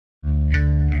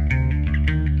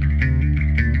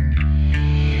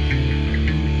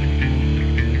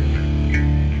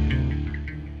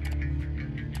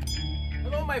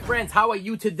friends, how are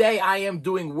you today? I am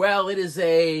doing well. It is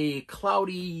a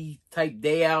cloudy type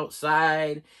day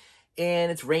outside and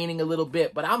it's raining a little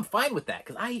bit, but I'm fine with that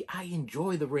because I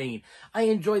enjoy the rain. I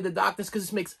enjoy the darkness because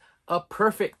this makes a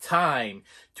perfect time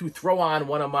to throw on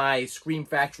one of my Scream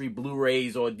Factory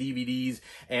Blu-rays or DVDs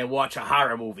and watch a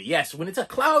horror movie. Yes, when it's a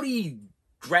cloudy,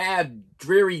 drab,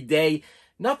 dreary day,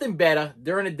 nothing better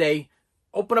during the day.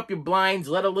 Open up your blinds,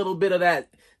 let a little bit of that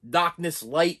darkness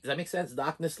light, does that make sense?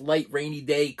 Darkness light, rainy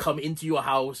day come into your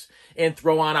house and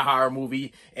throw on a horror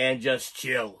movie and just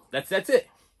chill. That's it.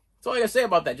 That's all I gotta say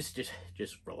about that.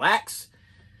 Just relax,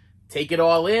 take it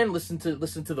all in, listen to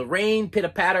the rain pitter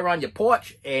patter on your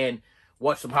porch, and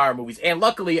watch some horror movies. And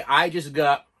luckily, I just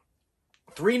got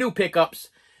 3 new pickups,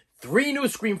 3 new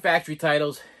Scream Factory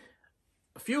titles.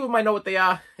 A few of them I know what they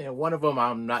are, and one of them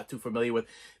I'm not too familiar with.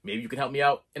 Maybe you can help me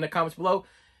out in the comments below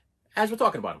as we're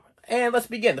talking about them. And let's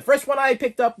begin. The first one I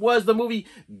picked up was the movie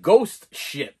Ghost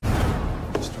Ship.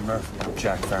 Mr. Murphy, I'm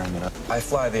Jack Farrington. I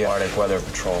fly the Arctic Weather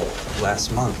Patrol.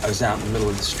 Last month, I was out in the middle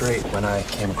of the strait when I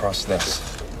came across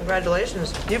this.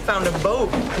 Congratulations. You found a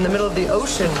boat in the middle of the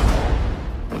ocean.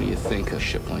 What do you think a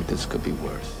ship like this could be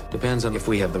worth? Depends on if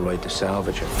we have the right to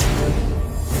salvage it.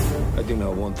 I do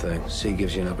know one thing. Sea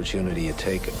gives you an opportunity, you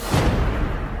take it.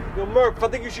 Yo, Murph, I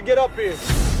think you should get up here.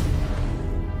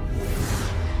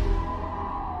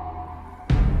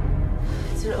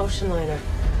 It's an ocean liner.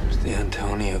 It's the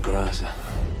Antonio Graza.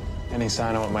 Any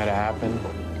sign of what might have happened?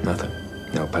 Nothing.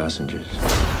 No passengers.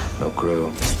 No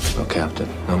crew. No captain.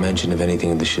 No mention of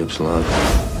anything in the ship's log.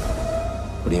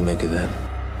 What do you make of that?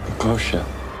 A ghost ship.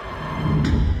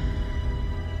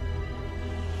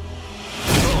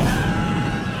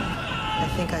 I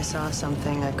think I saw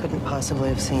something I couldn't possibly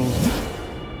have seen.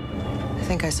 I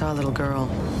think I saw a little girl.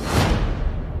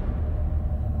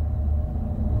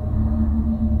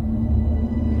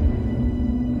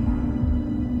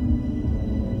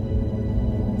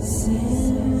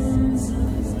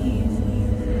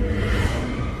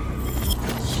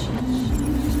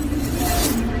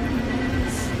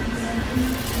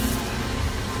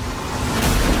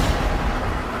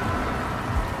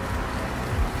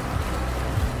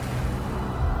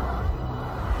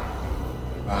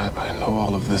 I know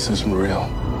all of this isn't real.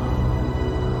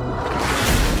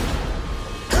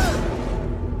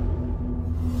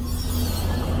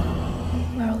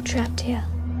 We're all trapped here.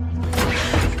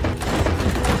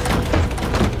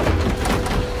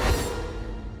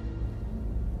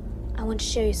 I want to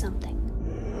show you something.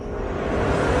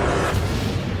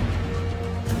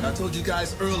 I told you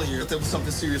guys earlier that there was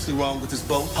something seriously wrong with this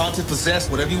boat. Haunted,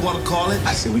 possessed, whatever you want to call it.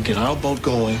 I say we get our boat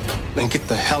going and get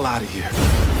the hell out of here.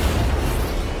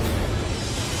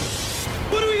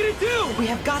 What are we gonna do? We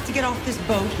have got to get off this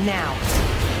boat now.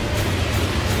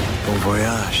 Bon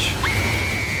voyage.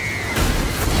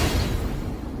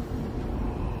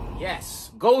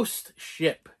 Yes, Ghost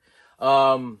Ship.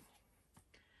 I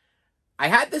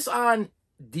had this on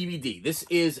DVD. This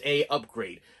is a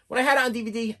upgrade. When I had it on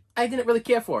DVD, I didn't really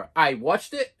care for it. I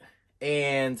watched it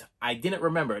and I didn't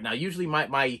remember it. Now, usually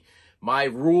my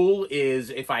rule is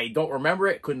if I don't remember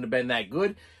it, couldn't have been that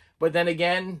good. But then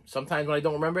again, sometimes when I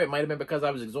don't remember it, it might have been because I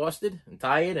was exhausted and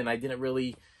tired and I didn't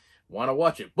really want to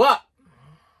watch it. But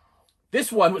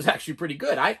this one was actually pretty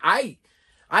good. I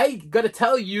got to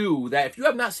tell you that if you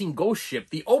have not seen Ghost Ship,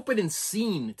 the opening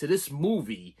scene to this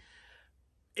movie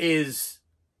is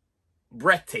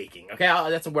breathtaking. Okay,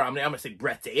 that's where I'm going to say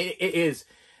breathtaking. It is,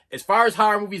 as far as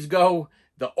horror movies go,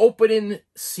 the opening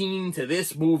scene to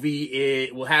this movie,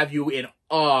 it will have you in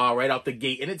awe right out the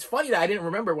gate. And it's funny that I didn't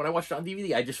remember when I watched it on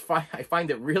DVD. I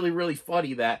find it really, really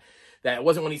funny that it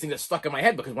wasn't one of these things that stuck in my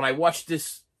head, because when I watched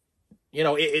this, you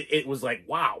know, it was like,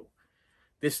 wow,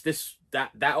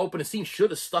 that opening scene should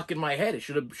have stuck in my head. It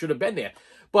should have been there.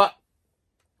 But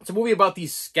it's a movie about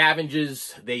these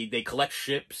scavengers. They collect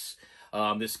ships.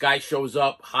 This guy shows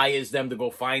up, hires them to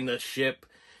go find the ship.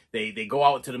 They go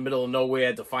out into the middle of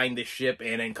nowhere to find this ship,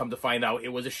 and then come to find out it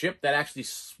was a ship that actually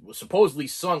was supposedly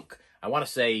sunk, I want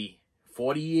to say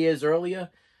 40 years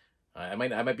earlier. I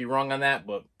might be wrong on that,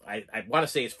 but I want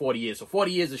to say it's 40 years. So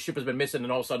 40 years the ship has been missing,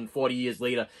 and all of a sudden 40 years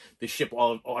later the ship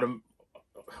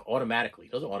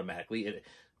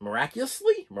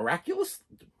miraculously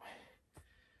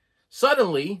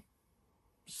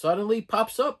suddenly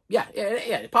pops up. Yeah,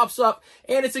 it pops up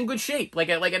and it's in good shape. Like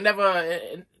it never,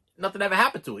 nothing ever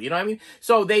happened to it. You know what I mean?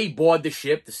 So they board the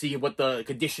ship to see what the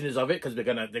condition is of it, because they're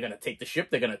gonna take the ship,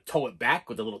 they're gonna tow it back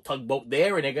with a little tugboat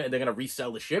there, and they're gonna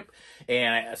resell the ship.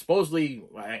 And supposedly,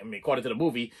 I mean, according to the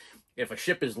movie, if a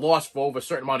ship is lost for over a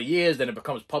certain amount of years, then it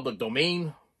becomes public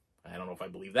domain. I don't know if I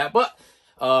believe that, but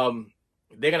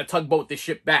they're gonna tugboat this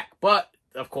ship back. But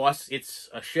of course, it's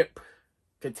a ship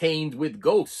contained with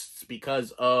ghosts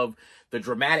because of the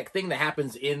dramatic thing that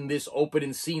happens in this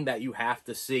opening scene that you have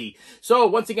to see. So,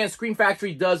 once again, Scream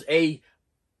Factory does a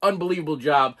unbelievable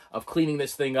job of cleaning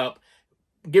this thing up,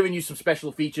 giving you some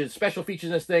special features. Special features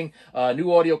in this thing,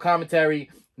 new audio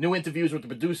commentary, new interviews with the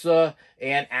producer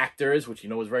and actors, which you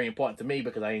know is very important to me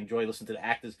because I enjoy listening to the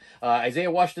actors.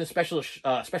 Isaiah Washington,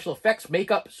 special effects,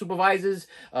 makeup supervisors,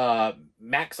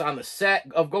 Max on the set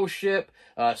of Ghost Ship,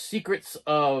 secrets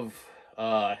of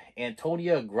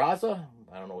Antonia Graza.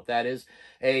 I don't know what that is.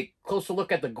 A closer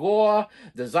look at the gore,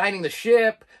 designing the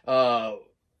ship,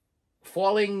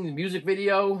 falling music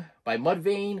video by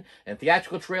Mudvayne, and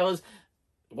theatrical trailers.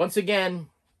 Once again,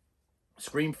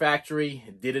 Scream Factory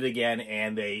did it again,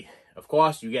 and they, of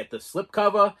course, you get the slip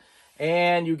cover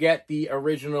and you get the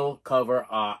original cover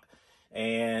art.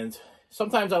 And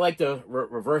sometimes I like to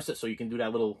reverse it so you can do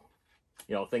that little,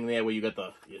 you know, thing there where you got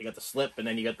the slip and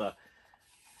then you got the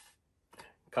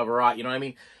cover art. You know what I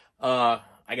mean?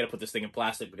 I gotta put this thing in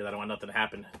plastic because I don't want nothing to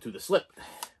happen to the slip.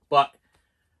 But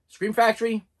Scream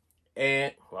Factory,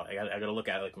 and well, I gotta look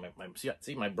at it like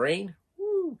see my brain.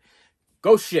 Woo.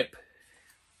 Ghost Ship.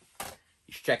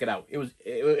 You should check it out.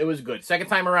 It was good. Second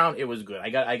time around, it was good. I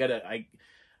gotta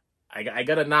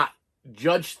not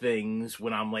judge things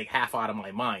when I'm like half out of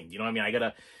my mind. You know what I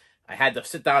mean? I had to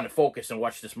sit down and focus and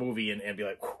watch this movie and be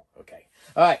like, okay.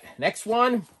 All right, next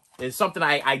one is something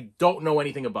I don't know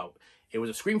anything about. It was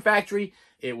a Scream Factory.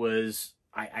 It was,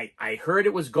 I heard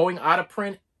it was going out of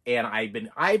print, and I've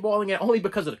been eyeballing it only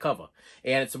because of the cover.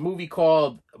 And it's a movie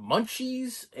called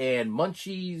Munchies and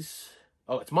Munchies.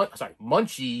 Oh, it's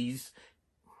Munchies.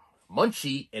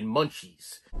 Munchie and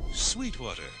Munchies.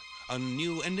 Sweetwater, a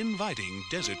new and inviting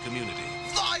desert community.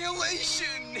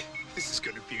 Violation! This is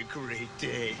gonna be a great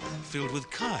day. Filled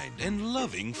with kind and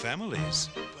loving families.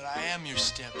 But I am your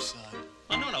stepson.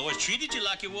 I know I always treated you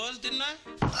like you was, didn't I?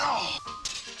 Oh!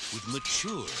 With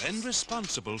mature and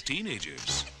responsible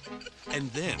teenagers.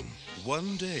 And then,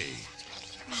 one day...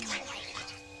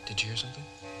 Did you hear something?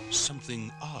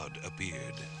 Something odd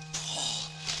appeared. Oh,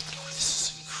 this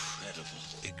is incredible.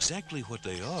 Exactly what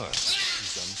they are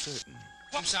is uncertain.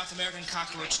 I'm South American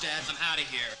cockroach, Dad. I'm out of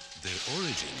here. Their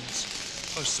origins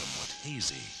are somewhat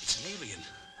hazy. It's an alien.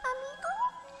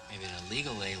 Maybe an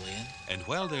illegal alien. And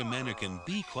while their manner can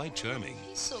be quite charming...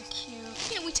 He's so cute.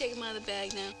 Can't we take him out of the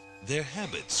bag now? Their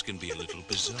habits can be a little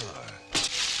bizarre.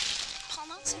 Paul,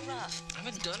 not so rough. I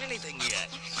haven't done anything yet.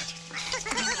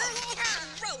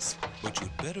 Gross. But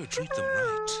you'd better treat them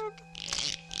right.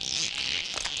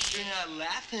 You're not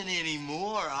laughing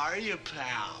anymore, are you,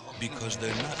 pal? Because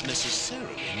they're not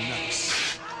necessarily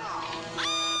nice.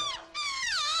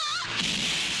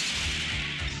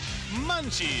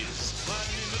 Munchies.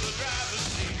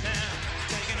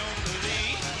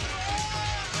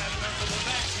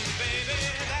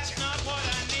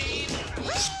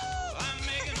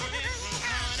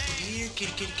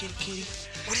 Here, kitty.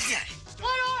 What is that?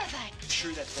 What are they? I'm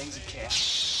sure that thing's a cat.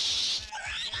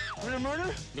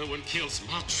 Murder? No one kills some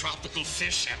hot tropical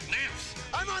fish at Nancy.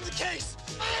 I'm on the case!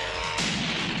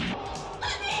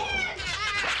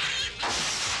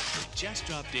 Just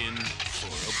dropped in for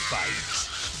a bite.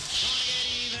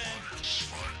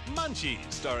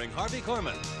 Munchies, starring Harvey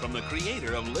Korman, from the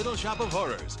creator of Little Shop of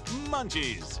Horrors.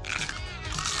 Munchies.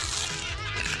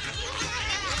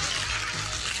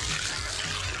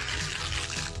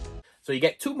 So you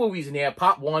get two movies in here,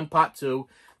 Part 1, Part 2.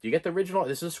 Do you get the original?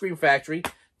 This is Scream Factory.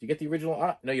 Do you get the original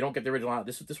art? No, you don't get the original art.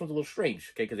 This one's a little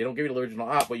strange, okay, because they don't give you the original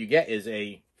art. What you get is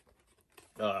a,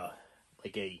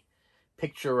 like a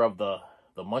picture of the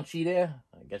Munchie there.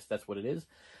 I guess that's what it is.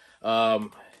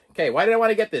 Okay, why did I want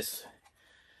to get this?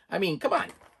 I mean, come on.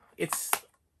 It's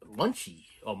Munchie,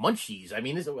 or Munchies. I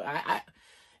mean,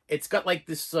 it's got like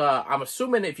this, I'm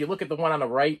assuming if you look at the one on the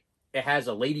right, it has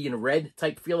a Lady in Red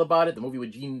type feel about it. The movie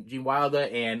with Gene Wilder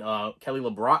and Kelly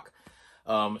LeBrock.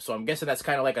 So I'm guessing that's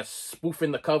kind of like a spoof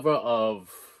in the cover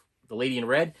of the Lady in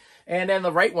Red. And then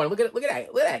the right one, look at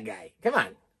that guy. Come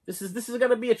on. This is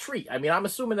gonna be a treat. I mean, I'm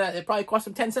assuming that it probably cost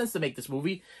him 10 cents to make this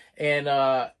movie. And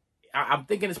I'm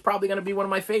thinking it's probably gonna be one of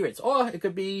my favorites. Or it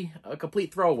could be a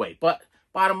complete throwaway. But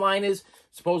bottom line is,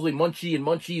 supposedly Munchie and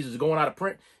Munchies is going out of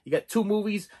print. You got two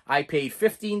movies. I paid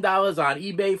 $15 on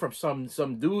eBay from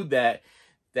some dude that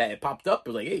it popped up.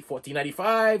 It was like, hey,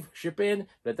 $14.95, shipping,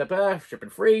 shipping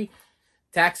free,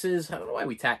 taxes. I don't know why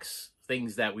we tax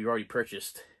things that we already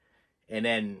purchased and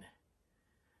then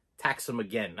tax them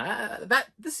again. That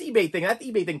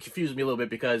eBay thing confused me a little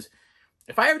bit, because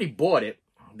if I already bought it,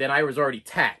 then I was already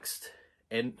taxed.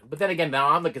 But then again, now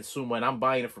I'm the consumer and I'm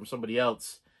buying it from somebody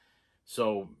else.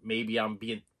 So maybe I'm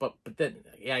being, but then,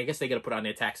 yeah, I guess they got to put on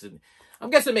their taxes. I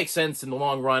guess it makes sense in the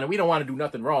long run, and we don't want to do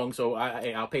nothing wrong, so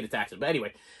I'll pay the taxes. But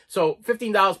anyway, so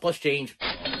 $15 plus change,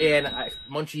 and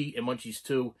Munchie and Munchies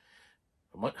 2,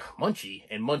 Munchie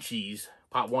and Munchies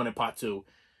Part 1 and Part 2.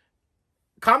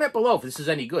 Comment below if this is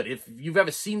any good. If you've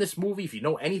ever seen this movie, if you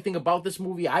know anything about this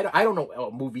movie. I don't know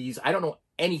movies. I don't know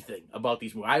anything about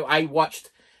these movies. I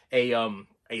watched a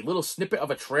little snippet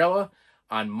of a trailer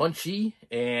on Munchie,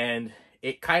 and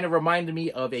it kind of reminded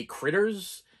me of a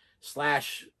Critters /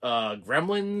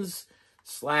 Gremlins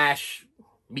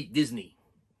 / Meet Disney.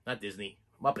 Not Disney.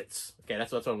 Muppets. Okay,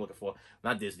 that's what I'm looking for.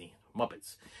 Not Disney.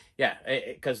 Muppets. Yeah,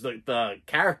 because the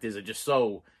characters are just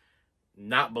so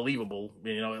not believable.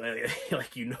 You know,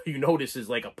 like you know this is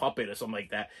like a puppet or something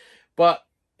like that. But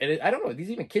I don't know.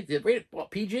 These even kids, they're rated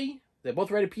PG. They're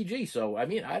both rated PG. So I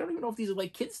mean, I don't even know if these are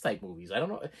like kids type movies. I don't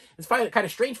know. It's kind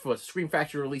of strange for Scream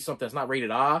Factory to release something that's not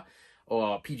rated R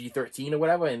or PG-13 or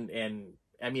whatever. And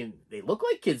I mean, they look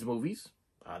like kids movies.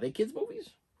 Are they kids movies?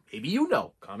 Maybe you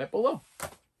know. Comment below.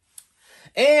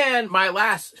 And my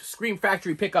last Scream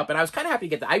Factory pickup, and I was kind of happy to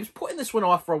get that. I was putting this one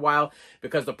off for a while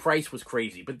because the price was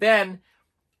crazy. But then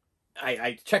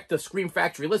I checked the Scream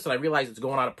Factory list, and I realized it's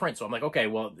going out of print. So I'm like, okay,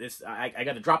 well, I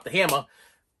got to drop the hammer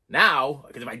now,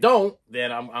 because if I don't,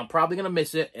 then I'm probably going to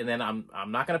miss it, and then I'm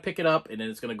not going to pick it up, and then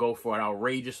it's going to go for an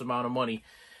outrageous amount of money,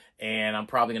 and I'm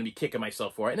probably going to be kicking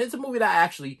myself for it. And it's a movie that I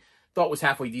actually thought was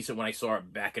halfway decent when I saw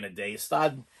it back in the day. It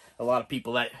starred a lot of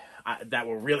people that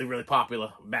were really, really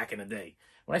popular back in the day.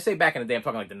 When I say back in the day, I'm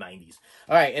talking like the 90s.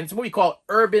 All right, and it's a movie called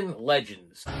Urban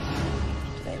Legends.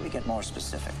 Today we get more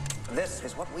specific. This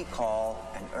is what we call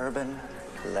an urban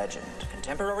legend.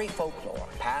 Contemporary folklore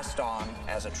passed on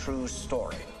as a true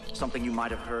story. Something you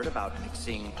might have heard about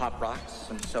mixing Pop Rocks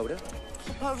and soda.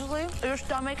 Supposedly, your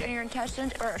stomach and your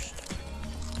intestines first.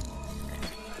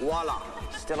 Voila,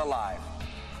 still alive.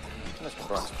 Mr.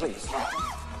 Brooks, please.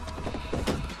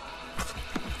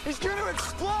 He's gonna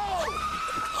explode!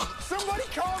 Somebody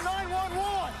call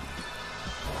 911!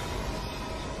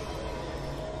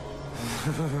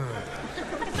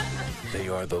 They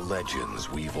are the legends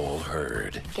we've all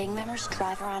heard. Gang members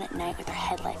drive around at night with their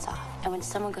headlights off. And when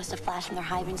someone goes to flash from their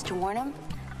high beams to warn them,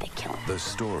 they kill them. The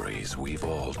stories we've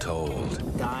all told. A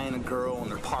guy and a girl, and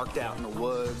they're parked out in the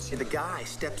woods. The guy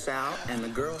steps out, and the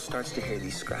girl starts to hear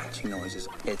these scratching noises.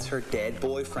 It's her dead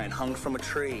boyfriend hung from a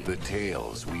tree. The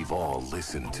tales we've all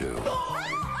listened to.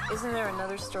 Isn't there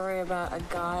another story about a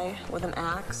guy with an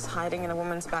axe hiding in a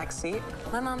woman's back seat?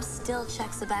 My mom still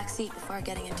checks the back seat before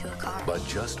getting into a car. But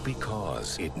just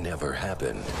because it never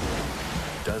happened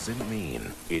doesn't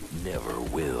mean it never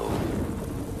will.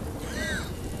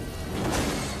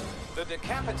 The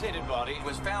decapitated body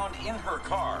was found in her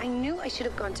car. I knew I should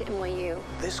have gone to NYU.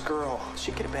 This girl,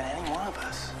 she could have been any one of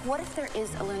us. What if there is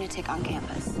a lunatic on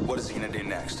campus? What is he gonna do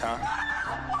next, huh?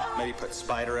 Maybe put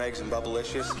spider eggs in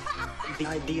Bubblicious? The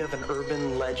idea of an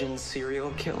urban legend serial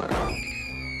killer.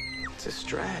 It's a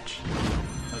stretch.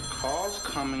 The call's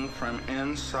coming from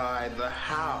inside the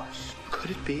house.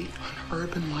 Could it be an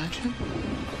urban legend?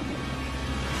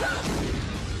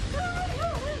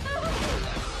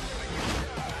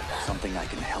 Something I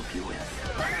can help you with.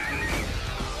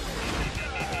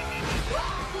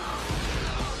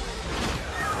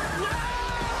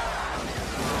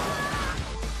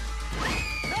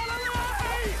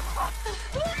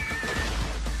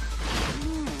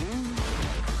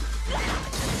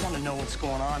 I want to know what's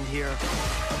going on here.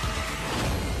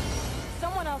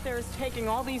 Someone out there is taking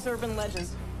all these urban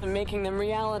legends and making them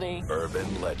reality.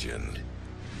 Urban legend.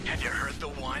 Have you heard the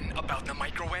one about the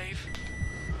microwave?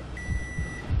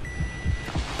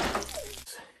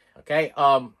 Okay,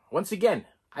 once again,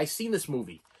 I seen this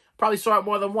movie. Probably saw it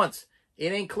more than once.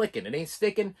 It ain't clicking. It ain't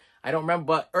sticking. I don't remember,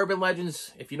 but Urban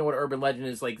Legends, if you know what an urban legend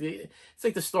is, like, it's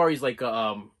like the stories like,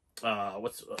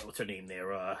 what's her name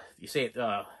there? You say it,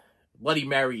 Bloody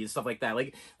Mary and stuff like that.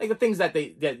 Like the things that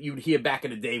you'd hear back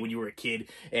in the day when you were a kid,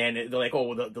 and they're like,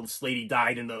 oh, this lady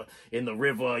died in the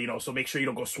river, you know, so make sure you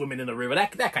don't go swimming in the river,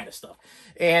 that kind of stuff.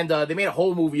 And they made a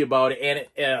whole movie about it, and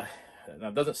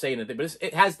it doesn't say anything, but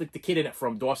it has the kid in it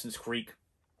from Dawson's Creek,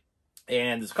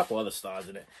 and there's a couple other stars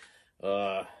in it.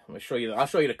 Let me show you. I'll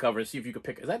show you the cover and see if you can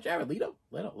pick. Is that Jared Leto?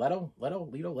 Leto?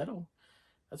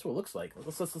 That's what it looks like.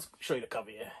 Let's show you the cover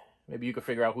here. Maybe you can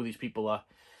figure out who these people are.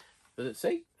 Does it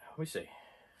say? Let me see.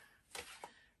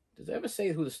 Does it ever say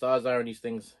who the stars are in these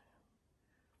things?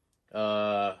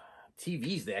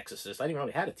 TV's The Exorcist. I didn't even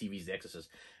know they had a TV's The Exorcist.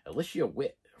 Alicia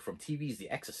Witt from TV's The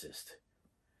Exorcist.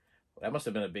 Well, that must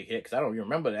have been a big hit, because I don't even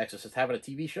remember The Exorcist having a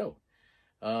TV show.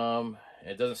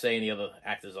 It doesn't say any other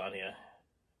actors on here.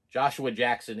 Joshua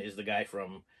Jackson is the guy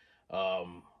from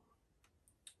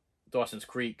Dawson's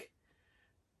Creek.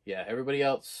 Yeah, everybody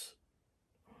else,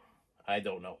 I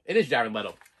don't know. It is Jared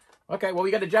Leto. Okay, well,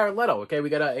 we got a Jared Leto. Okay, we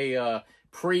got a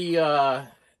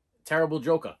pre-terrible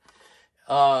Joker.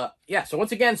 Yeah, so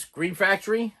once again, Scream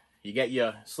Factory. You get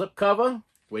your slipcover,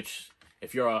 which,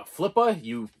 if you're a flipper,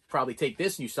 you probably take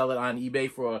this and you sell it on eBay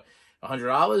for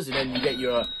 $100, and then you get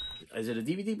your, is it a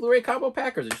DVD Blu-ray combo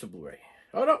pack, or is it just a Blu-ray?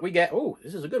 Oh, no, we get, oh,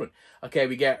 this is a good one. Okay,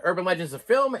 we get Urban Legends of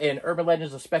Film and Urban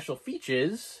Legends of Special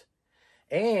Features.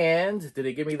 And did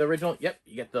they give me the original? Yep,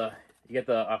 you get the,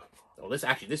 oh, this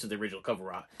is the original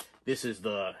cover art. This is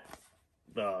the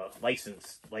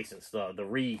license,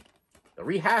 the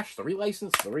rehash, the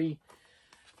relicense,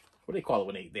 what do they call it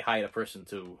when they hire a person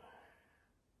to...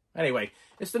 Anyway,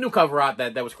 it's the new cover art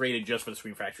that was created just for the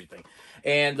Scream Factory thing.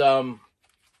 And,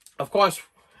 of course,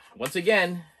 once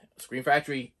again, Scream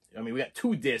Factory, I mean, we got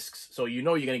 2 discs, so you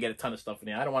know you're going to get a ton of stuff in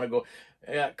there. I don't want to go...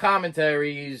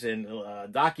 commentaries and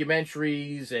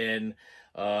documentaries and...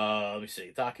 let me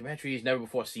see, documentaries, never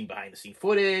before seen behind-the-scene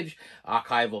footage,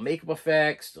 archival makeup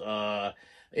effects,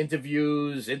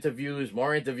 interviews,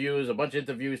 more interviews, a bunch of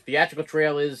interviews, theatrical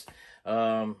trailers.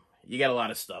 You get a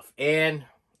lot of stuff. And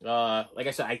like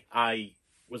I said, I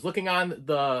was looking on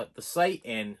the site,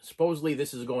 and supposedly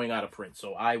this is going out of print.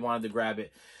 So I wanted to grab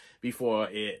it before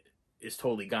it is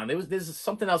totally gone. There's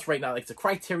something else right now. Like, it's a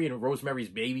Criterion Rosemary's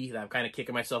Baby that I'm kind of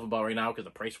kicking myself about right now because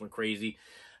the price went crazy.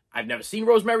 I've never seen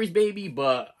Rosemary's Baby,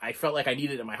 but I felt like I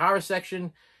needed it in my horror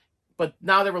section. But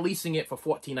now they're releasing it for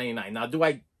 $14.99. Now, do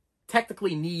I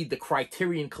technically need the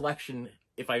Criterion collection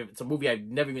if it's a movie I've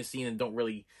never even seen and don't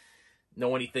really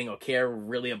know anything or care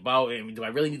really about? I mean, do I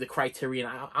really need the Criterion?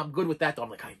 I'm good with that, though. I'm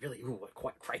like, I really,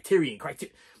 Criterion.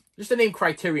 Just the name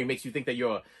Criterion makes you think that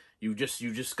you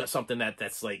just got something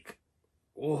that's like,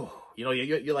 oh, you know,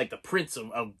 you're like the prince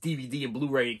of DVD and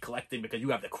Blu-ray collecting because you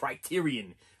have the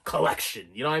Criterion collection.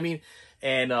 You know what I mean?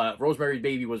 And Rosemary's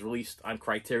Baby was released on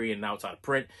Criterion. Now it's out of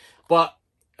print. But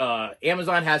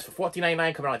Amazon has for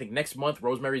 $14.99 coming out, I think, next month,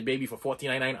 Rosemary's Baby for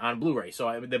 $14.99 on Blu-ray. So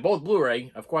I mean, they're both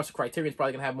Blu-ray. Of course, Criterion's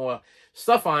probably going to have more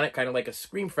stuff on it, kind of like a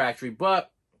Scream Factory. But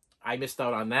I missed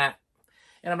out on that.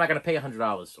 And I'm not going to pay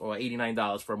 $100 or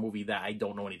 $89 for a movie that I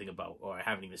don't know anything about or I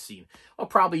haven't even seen. Or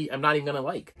probably I'm not even going to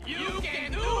like. You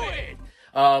can do it!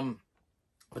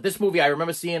 But this movie I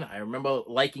remember seeing, I remember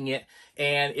liking it,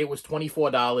 and it was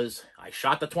 $24. I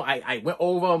shot the I went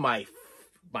over my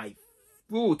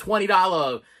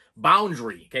 $20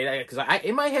 boundary, okay? Because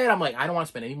in my head I'm like, I don't want to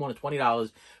spend any more than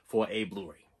 $20 for a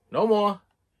Blu-ray. No more,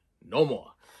 no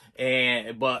more.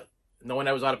 But knowing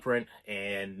that was out of print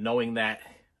and knowing that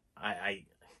I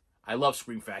love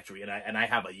Scream Factory and I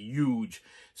have a huge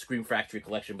Scream Factory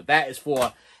collection, but that is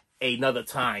for another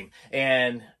time.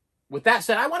 And with that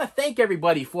said, I want to thank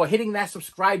everybody for hitting that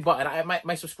subscribe button.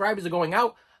 My subscribers are going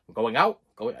out. I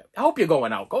hope you're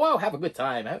going out. Go out, have a good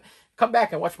time. Come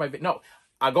back and watch my video.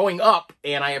 No, going up,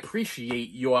 and I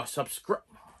appreciate your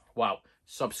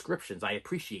subscriptions. I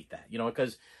appreciate that, you know,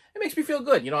 because it makes me feel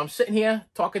good. You know, I'm sitting here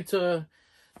talking to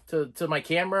my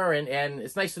camera, and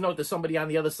it's nice to know that there's somebody on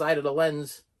the other side of the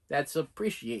lens that's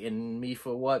appreciating me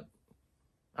for what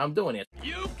I'm doing it.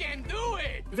 You can do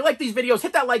it! If you like these videos,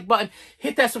 hit that like button,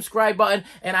 hit that subscribe button,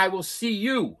 and I will see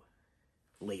you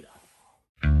later.